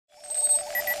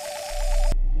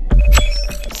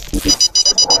Hey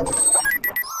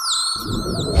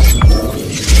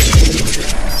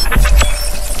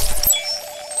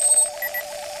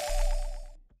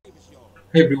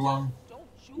everyone,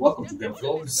 welcome to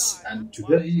GMFLOWZ, and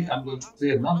today I'm going to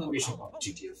play another mission of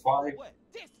GTA 5,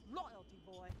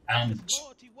 and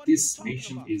this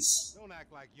mission is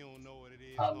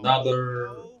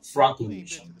another Franklin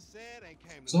mission.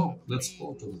 So let's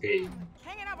go to the game.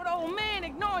 Hanging out with old men,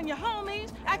 ignoring your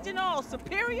homies, acting all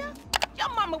superior? Your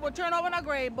mama will turn over in her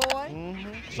grave, boy.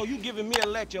 So you giving me a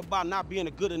lecture about not being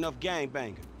a good enough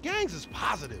gangbanger? Gangs is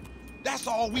positive. That's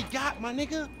all we got, my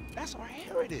nigga. That's our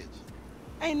heritage.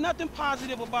 Ain't nothing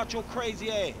positive about your crazy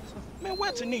ass. Man,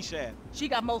 where Denise at? She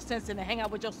got more sense than to hang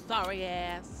out with your sorry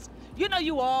ass. You know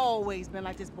you always been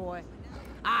like this, boy.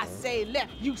 I say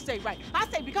left, you say right. I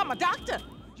say become a doctor.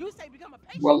 You say become a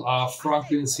patient. Well,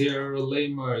 Franklin's here,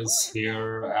 Lamar is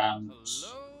here, and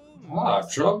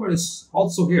Trevor is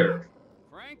also here.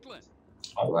 Franklin.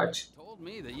 All right. Told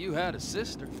me that you had a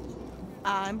sister.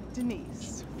 I'm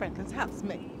Denise, Franklin's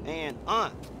housemaid. And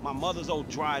aunt, my mother's old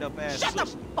dried up ass Shut the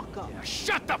sister. fuck up. Yeah,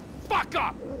 shut the fuck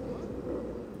up!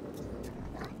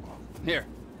 Here,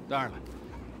 darling.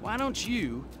 Why don't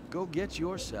you go get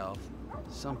yourself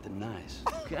something nice,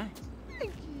 okay?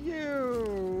 Thank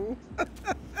you.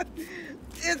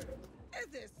 Is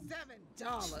it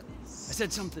 $7? I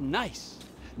said something nice,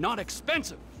 not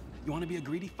expensive. You want to be a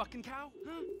greedy fucking cow?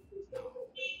 Huh? No.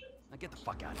 Now get the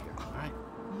fuck out of here, all right?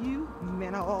 You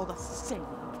men are all the same.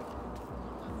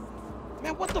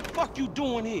 Man, what the fuck you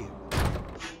doing here?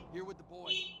 Here with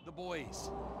the boys.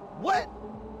 What?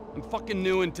 I'm fucking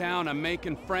new in town. I'm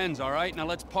making friends, all right? Now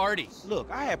let's party.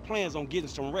 Look, I had plans on getting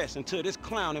some rest until this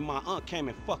clown and my aunt came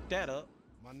and fucked that up.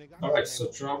 All right, so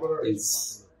Trevor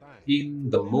is in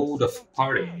the mood of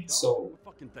partying, so...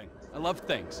 Fucking thing. I love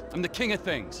things. I'm the king of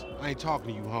things. I ain't talking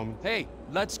to you, homie. Hey,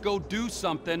 let's go do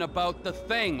something about the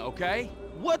thing, okay?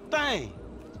 What thing?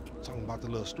 Talking about the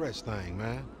little stretch thing,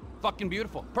 man. Fucking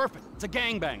beautiful. Perfect. It's a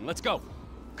gangbang. Let's go.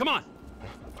 Come on.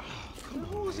 Come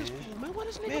on, who is this for, man? What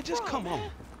is nigga Man, just from, come man? on.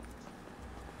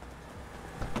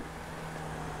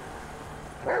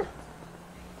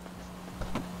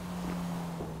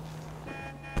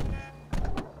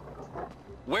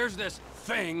 Where's this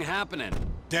thing happening?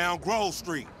 Down Grove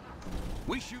Street.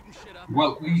 We shooting shit up.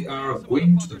 Well, we are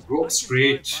going to the Grove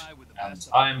Street, and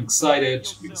I'm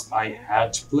excited because I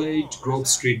had played Grove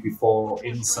Street before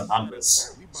in San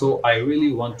Andreas. So I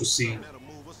really want to see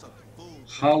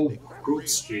how Grove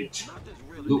Street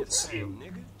looks in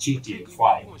GTA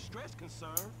 5.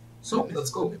 So let's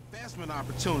go. Investment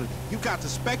opportunity. You got to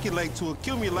speculate to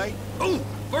accumulate. Ooh,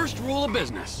 first rule of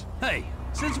business. Hey,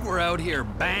 since we're out here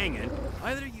banging,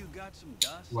 either you got some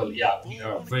dust. Well, yeah, we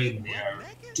are very near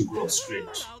to Grove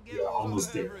Street. We are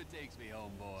almost there.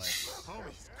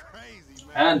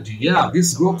 And yeah,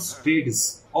 this Grove Street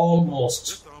is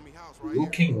almost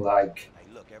looking like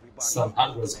San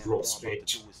Andreas Grove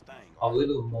Street. A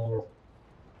little more,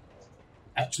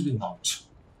 actually not.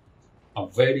 A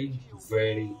very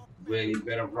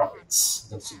better graphics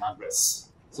than San Andreas.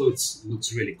 So it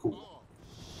looks really cool.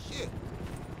 Yeah.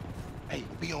 Hey,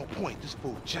 be on point. This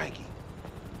fool janky.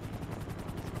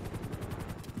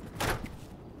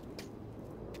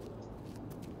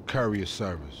 Courier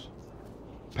service.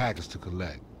 Package to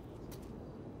collect.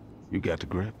 You got the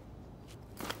grip?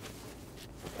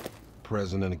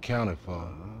 Present and accounted for.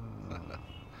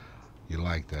 You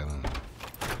like that,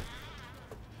 huh?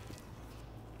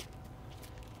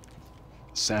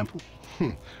 Sample?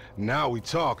 Now we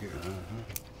talking.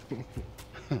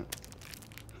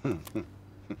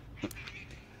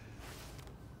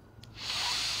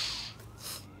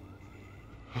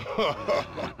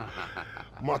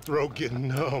 My throat getting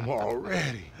numb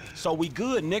already. So we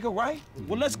good, nigga, right?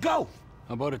 Well, let's go.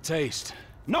 How about a taste?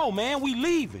 No, man, we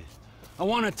leaving. I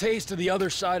want a taste of the other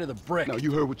side of the brick. Now,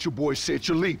 you heard what your boy said.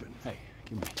 You're leaving. Hey,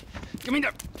 give me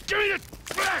the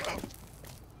back!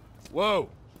 Whoa.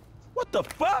 What the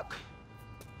fuck?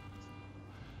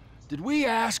 Did we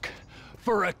ask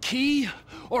for a key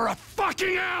or a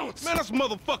fucking ounce? Man, that's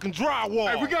motherfucking drywall.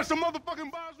 Hey, we got some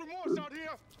motherfucking buyer's remorse out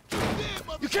here.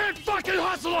 You can't fucking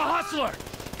hustle a hustler!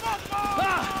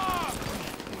 Ah!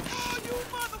 Oh, you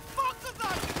motherfuckers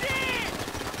are dead!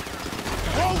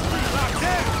 Grove Street locked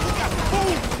down. We got the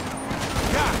food.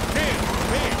 God damn,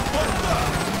 man, what's up?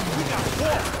 We got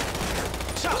war.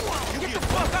 Chop, get the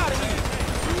fuck out of here.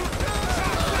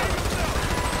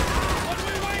 What are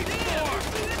we waiting for?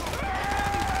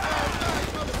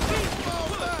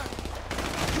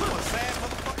 You a sad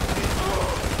motherfucker.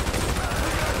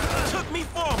 Took me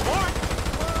for a mark.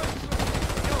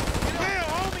 Damn,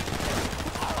 homie.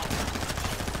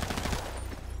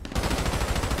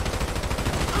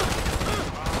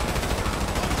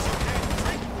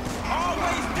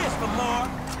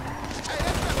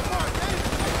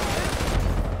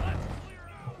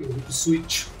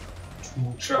 switch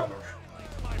to Trevor.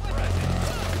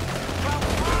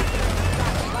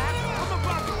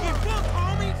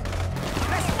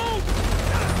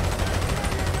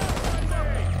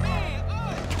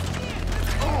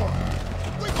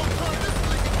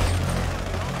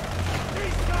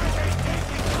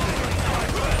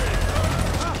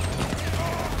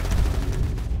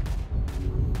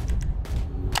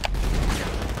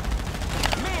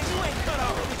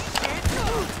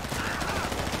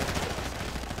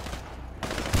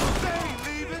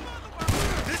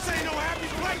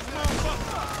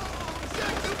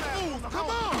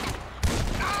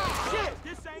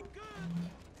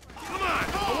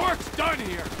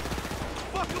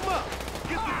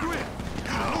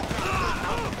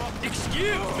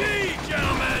 Excuse me,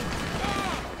 gentlemen!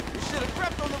 You should have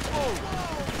crept on the floor.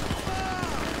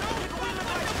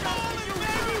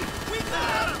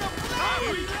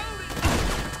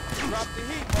 Drop the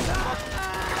heat, motherfucker.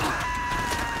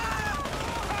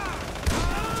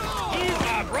 He's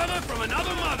my brother from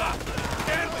another mother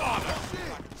and father.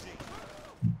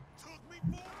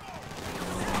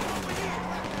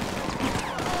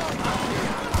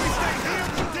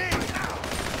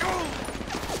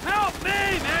 Help me,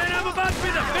 man! I'm about to be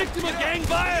the victim of gang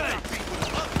violence!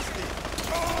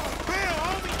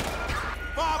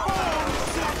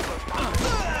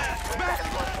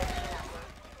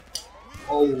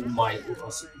 Oh my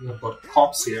goodness, we have got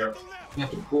cops here. We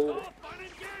have to go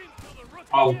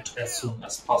out as soon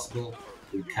as possible.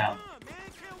 We can.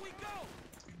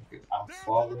 Okay, I'm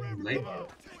following Lamar.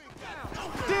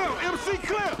 Damn, MC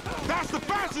Clip! That's the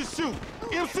fastest shoot!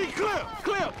 MC Clip!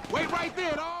 Clip! Wait right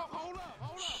there, dog! Hold up,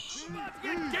 hold up!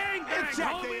 Gang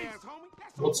Check their ass,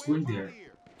 homie! What's going there?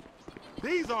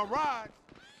 These are rides!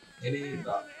 Any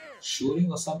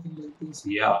shooting or something like this?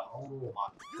 Yeah. Oh my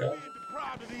god.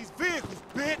 Deprived of these vehicles,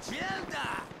 bitch!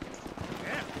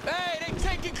 Hey, they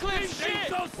taking Clip shit!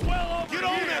 So swell over Get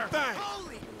on that thing!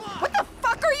 What the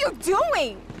fuck are you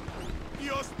doing?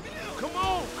 Come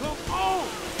on, come on!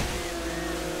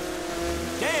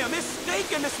 Damn, it's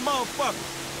stinking this motherfucker.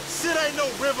 Shit ain't no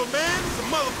river, man. It's a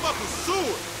motherfucking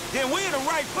sewer. Then we in the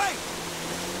right place.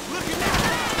 Look at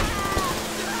that.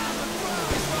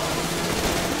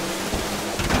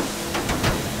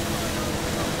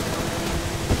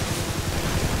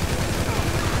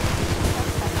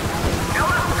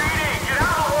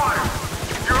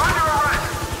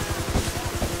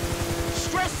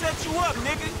 Stress set you up,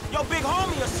 nigga. Your big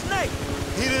homie a snake.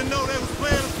 He didn't know they was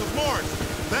playing us for March.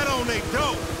 That on they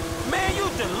dope. Man, you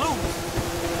deluded.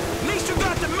 At least you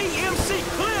got to meet MC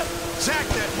Clip. Jack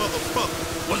that motherfucker.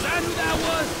 Was that who that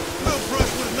was? Little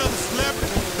brush with another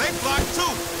celebrity. They blocked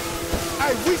too.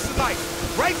 Hey, we should like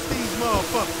race these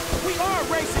motherfuckers. We are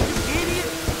racing, you idiot.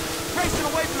 Racing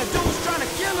away from the dudes trying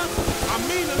to kill us. I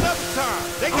mean another time.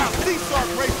 They got C-Sark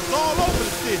races all over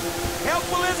the city.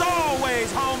 Helpful as always,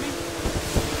 homie.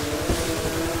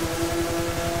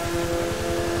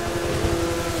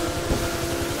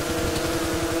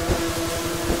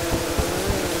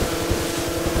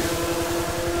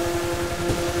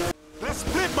 Let's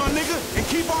split, my nigga, and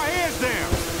keep our heads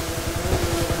down.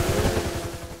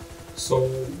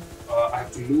 So I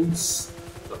have to lose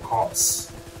the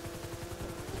cops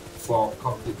for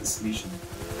complete this mission.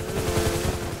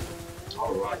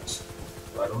 Alright.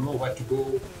 I don't know where to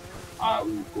go. I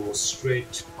will go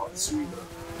straight on this river.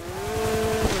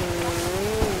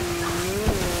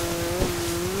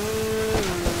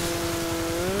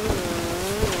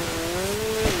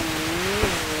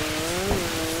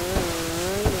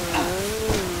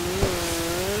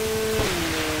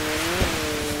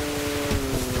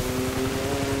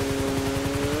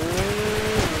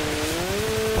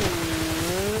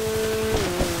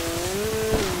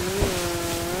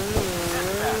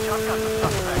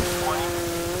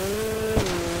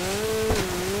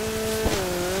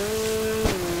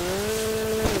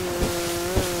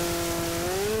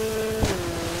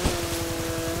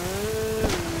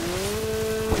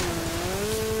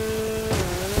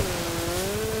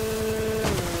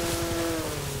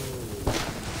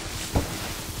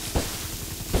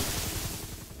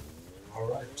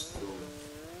 Alright, so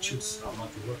chips are not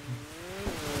working.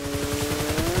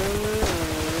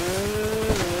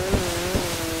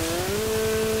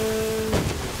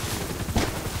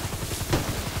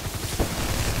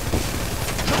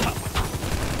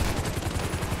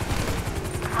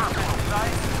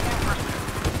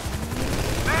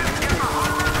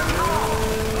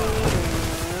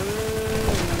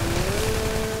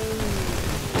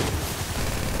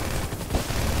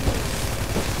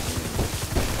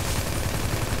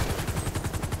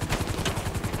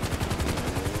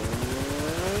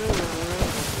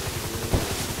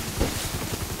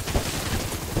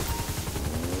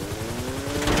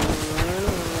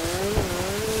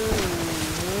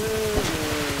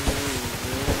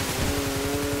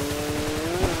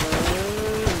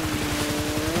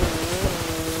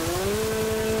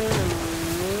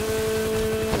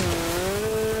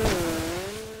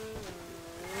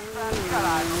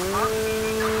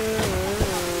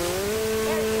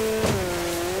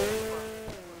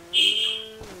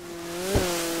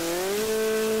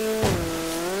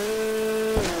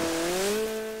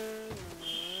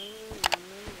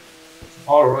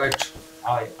 Alright,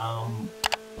 I am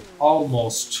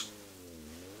almost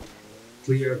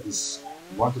clear this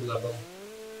wanted level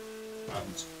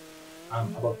and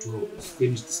I'm about to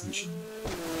finish this mission.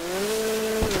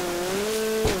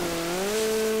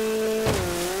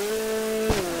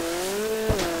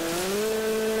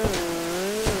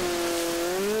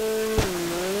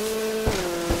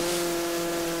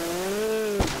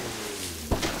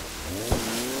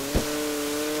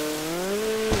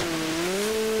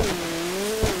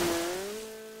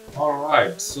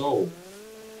 Alright, so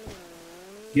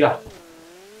yeah,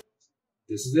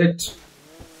 this is it.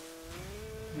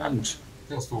 And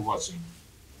thanks for watching.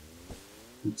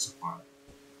 Good support.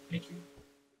 Thank you.